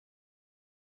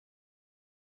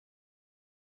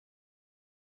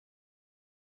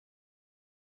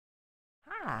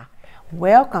Hi,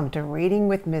 welcome to Reading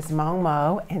with Miss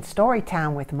Momo and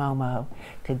Storytime with Momo.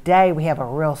 Today we have a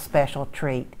real special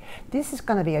treat. This is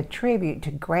going to be a tribute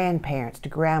to grandparents, to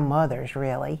grandmothers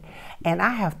really. And I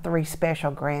have 3 special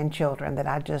grandchildren that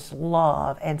I just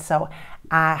love, and so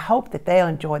I hope that they'll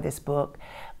enjoy this book.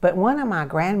 But one of my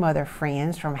grandmother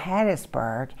friends from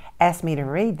Hattiesburg asked me to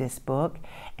read this book,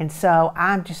 and so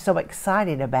I'm just so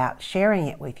excited about sharing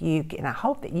it with you, and I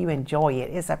hope that you enjoy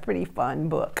it. It's a pretty fun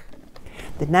book.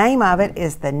 The name of it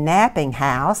is The Napping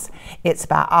House. It's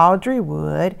by Audrey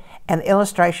Wood, and the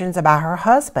illustrations are by her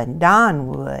husband, Don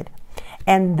Wood.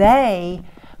 And they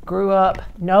grew up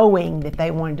knowing that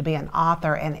they wanted to be an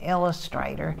author and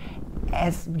illustrator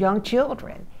as young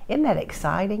children. Isn't that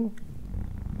exciting?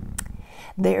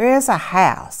 There is a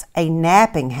house, a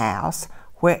napping house,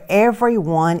 where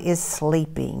everyone is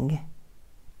sleeping.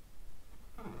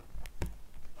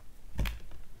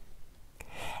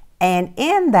 And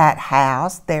in that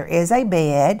house, there is a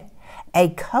bed, a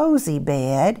cozy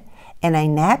bed, and a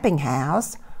napping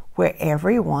house where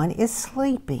everyone is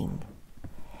sleeping.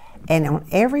 And on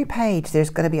every page,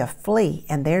 there's going to be a flea,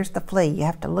 and there's the flea. You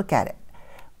have to look at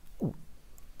it.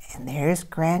 And there's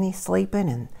Granny sleeping,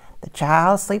 and the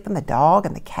child sleeping, the dog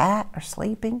and the cat are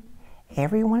sleeping.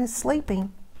 Everyone is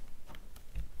sleeping.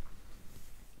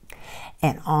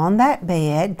 And on that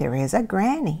bed, there is a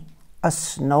granny. A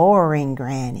snoring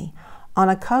granny on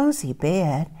a cozy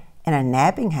bed in a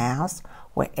napping house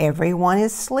where everyone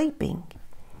is sleeping.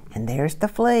 And there's the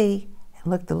flea.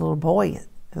 And look, the little boy,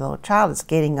 the little child is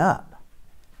getting up.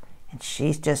 And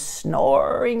she's just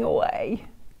snoring away.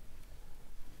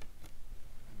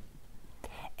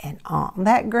 And on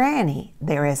that granny,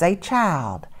 there is a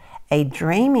child, a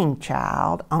dreaming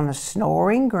child on a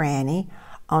snoring granny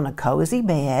on a cozy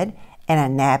bed in a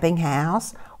napping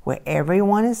house where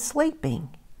everyone is sleeping.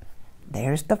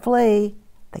 There's the flea,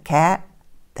 the cat,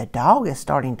 the dog is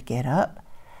starting to get up,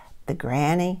 the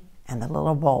granny, and the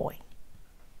little boy.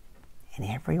 And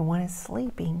everyone is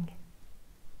sleeping.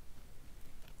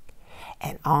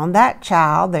 And on that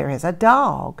child there is a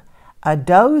dog, a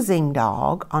dozing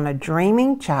dog on a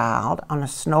dreaming child on a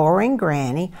snoring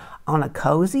granny on a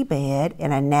cozy bed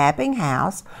in a napping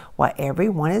house while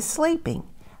everyone is sleeping.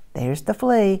 There's the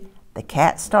flea, the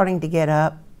cat starting to get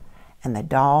up, and the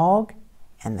dog,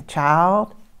 and the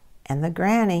child, and the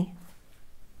granny.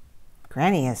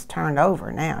 Granny has turned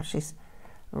over now. She's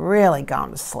really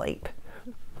gone to sleep.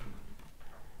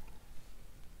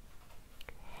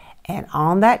 And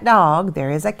on that dog,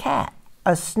 there is a cat,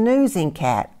 a snoozing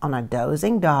cat on a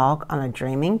dozing dog, on a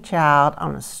dreaming child,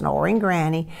 on a snoring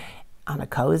granny, on a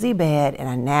cozy bed, in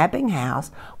a napping house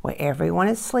where everyone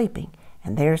is sleeping.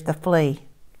 And there's the flea.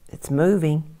 It's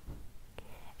moving.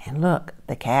 And look,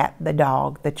 the cat, the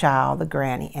dog, the child, the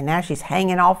granny, and now she's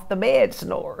hanging off the bed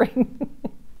snoring.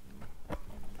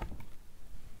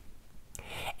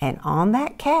 And on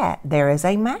that cat, there is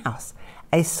a mouse,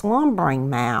 a slumbering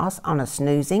mouse on a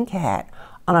snoozing cat,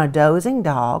 on a dozing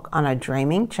dog, on a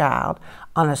dreaming child,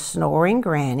 on a snoring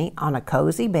granny, on a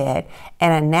cozy bed,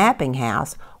 and a napping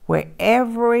house where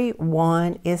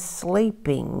everyone is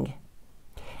sleeping.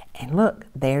 And look,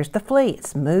 there's the flea.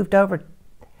 It's moved over.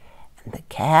 And the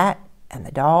cat, and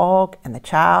the dog, and the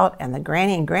child, and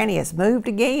Granny has moved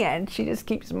again. She just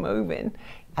keeps moving.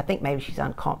 I think maybe she's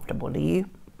uncomfortable. Do you?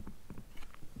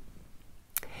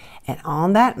 And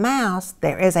on that mouse,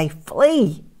 there is a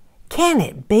flea. Can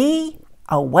it be?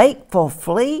 A wakeful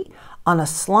flea on a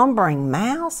slumbering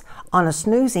mouse, on a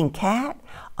snoozing cat,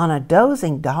 on a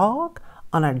dozing dog,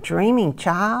 on a dreaming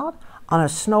child, on a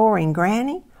snoring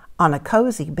granny, on a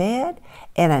cozy bed,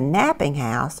 in a napping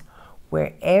house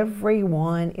where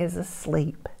everyone is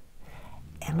asleep.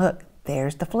 And look,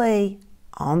 there's the flea,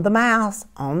 on the mouse,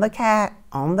 on the cat,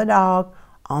 on the dog,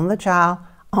 on the child,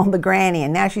 on the granny,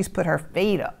 and now she's put her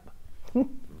feet up.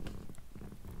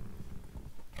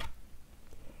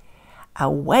 A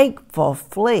wakeful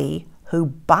flea who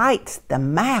bites the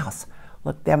mouse.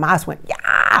 Look, the mouse went,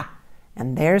 yeah!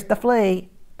 And there's the flea,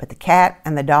 but the cat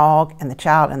and the dog and the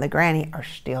child and the granny are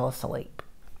still asleep.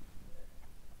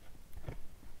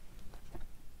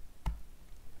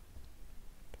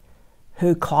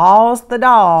 Who claws the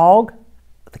dog?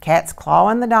 The cat's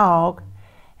clawing the dog,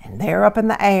 and they're up in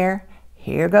the air.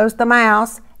 Here goes the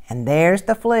mouse, and there's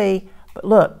the flea. But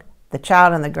look, the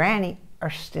child and the granny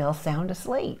are still sound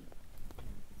asleep.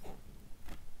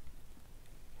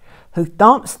 Who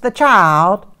thumps the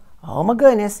child? Oh my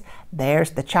goodness,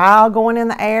 there's the child going in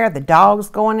the air, the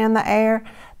dog's going in the air,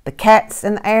 the cat's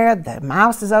in the air, the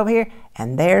mouse is over here,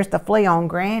 and there's the flea on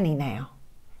Granny now.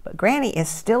 But Granny is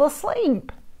still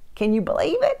asleep. Can you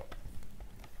believe it?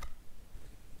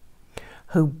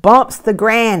 Who bumps the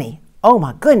granny? Oh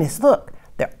my goodness, look,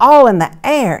 they're all in the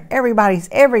air. Everybody's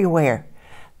everywhere.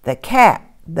 The cat,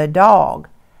 the dog,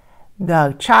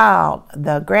 the child,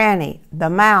 the granny, the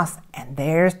mouse, and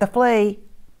there's the flea.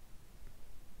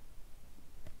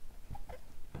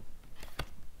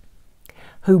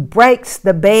 Who breaks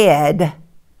the bed?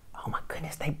 Oh my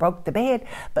goodness, they broke the bed.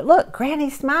 But look,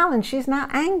 Granny's smiling. She's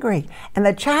not angry. And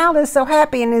the child is so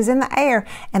happy and is in the air.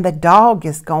 And the dog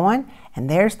is going. And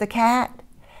there's the cat.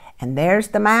 And there's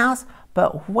the mouse.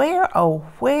 But where, oh,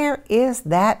 where is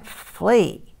that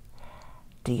flea?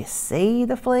 Do you see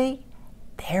the flea?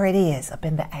 There it is, up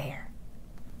in the air.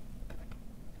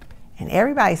 And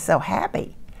everybody's so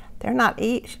happy. They're not,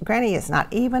 Granny is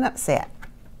not even upset.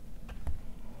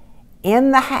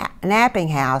 In the napping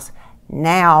house,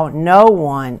 now no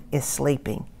one is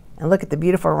sleeping. And look at the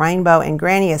beautiful rainbow, and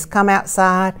Granny has come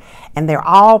outside and they're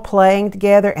all playing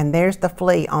together, and there's the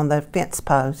flea on the fence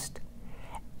post.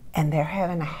 And they're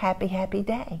having a happy, happy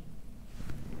day.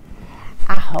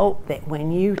 I hope that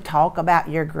when you talk about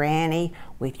your granny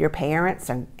with your parents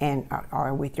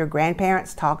or with your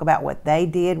grandparents, talk about what they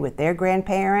did with their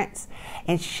grandparents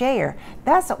and share.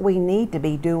 That's what we need to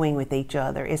be doing with each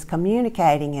other, is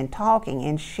communicating and talking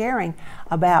and sharing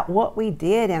about what we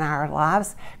did in our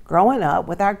lives growing up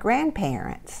with our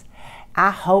grandparents. I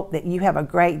hope that you have a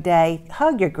great day.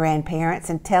 Hug your grandparents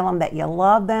and tell them that you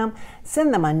love them.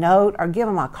 Send them a note or give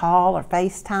them a call or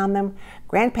FaceTime them.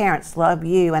 Grandparents love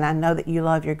you, and I know that you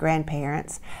love your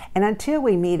grandparents. And until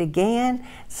we meet again,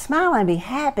 smile and be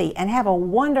happy and have a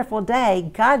wonderful day.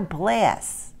 God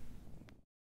bless.